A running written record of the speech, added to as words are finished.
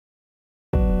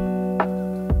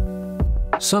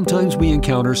Sometimes we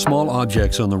encounter small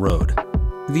objects on the road.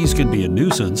 These can be a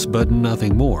nuisance, but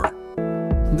nothing more.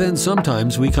 Then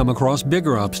sometimes we come across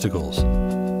bigger obstacles.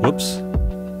 Whoops,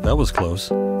 that was close.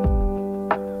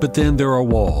 But then there are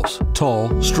walls,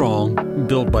 tall, strong,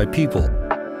 built by people.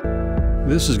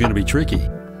 This is going to be tricky.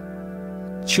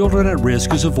 Children at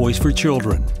Risk is a voice for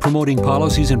children, promoting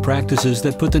policies and practices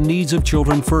that put the needs of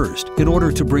children first in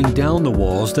order to bring down the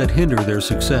walls that hinder their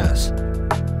success.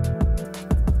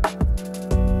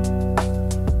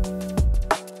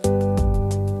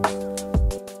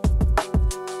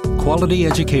 Quality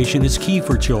education is key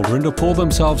for children to pull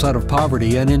themselves out of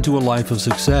poverty and into a life of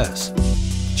success.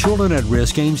 Children at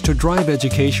Risk aims to drive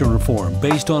education reform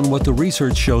based on what the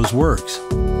research shows works.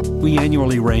 We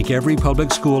annually rank every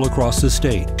public school across the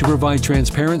state to provide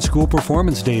transparent school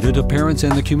performance data to parents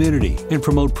and the community and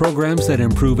promote programs that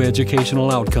improve educational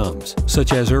outcomes,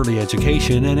 such as early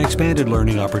education and expanded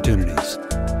learning opportunities.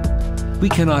 We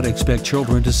cannot expect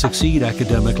children to succeed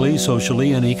academically,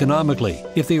 socially, and economically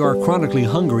if they are chronically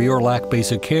hungry or lack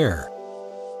basic care.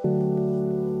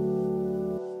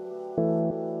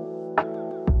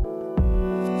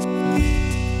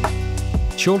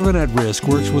 Children at Risk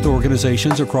works with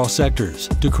organizations across sectors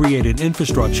to create an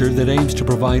infrastructure that aims to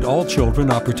provide all children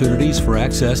opportunities for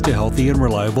access to healthy and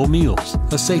reliable meals,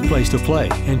 a safe place to play,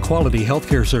 and quality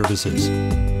healthcare services.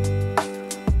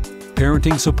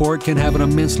 Parenting support can have an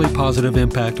immensely positive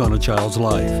impact on a child's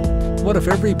life. What if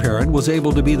every parent was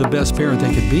able to be the best parent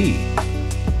they could be?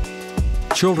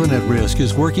 Children at Risk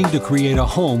is working to create a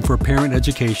home for parent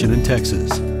education in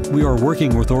Texas. We are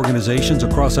working with organizations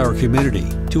across our community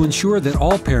to ensure that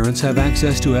all parents have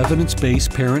access to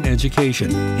evidence-based parent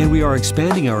education, and we are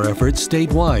expanding our efforts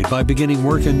statewide by beginning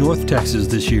work in North Texas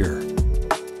this year.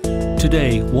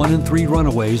 Today, 1 in 3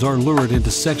 runaways are lured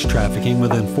into sex trafficking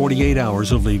within 48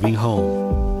 hours of leaving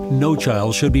home. No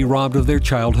child should be robbed of their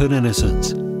childhood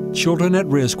innocence. Children at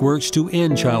Risk works to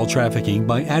end child trafficking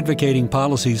by advocating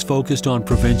policies focused on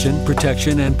prevention,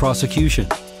 protection, and prosecution.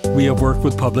 We have worked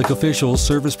with public officials,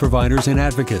 service providers, and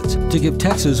advocates to give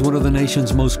Texas one of the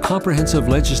nation's most comprehensive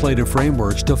legislative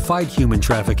frameworks to fight human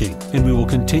trafficking, and we will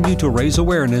continue to raise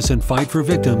awareness and fight for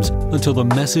victims until the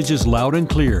message is loud and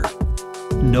clear.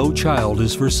 No child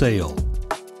is for sale.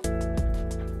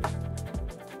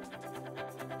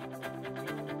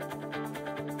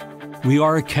 We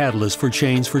are a catalyst for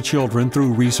change for children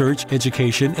through research,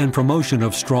 education, and promotion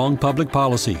of strong public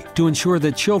policy to ensure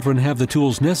that children have the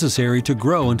tools necessary to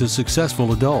grow into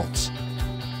successful adults.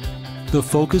 The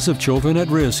focus of Children at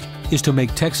Risk is to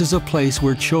make Texas a place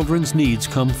where children's needs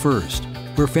come first,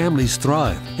 where families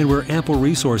thrive, and where ample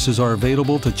resources are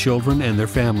available to children and their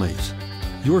families.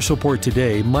 Your support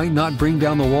today might not bring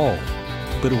down the wall,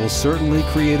 but it will certainly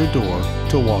create a door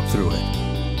to walk through it.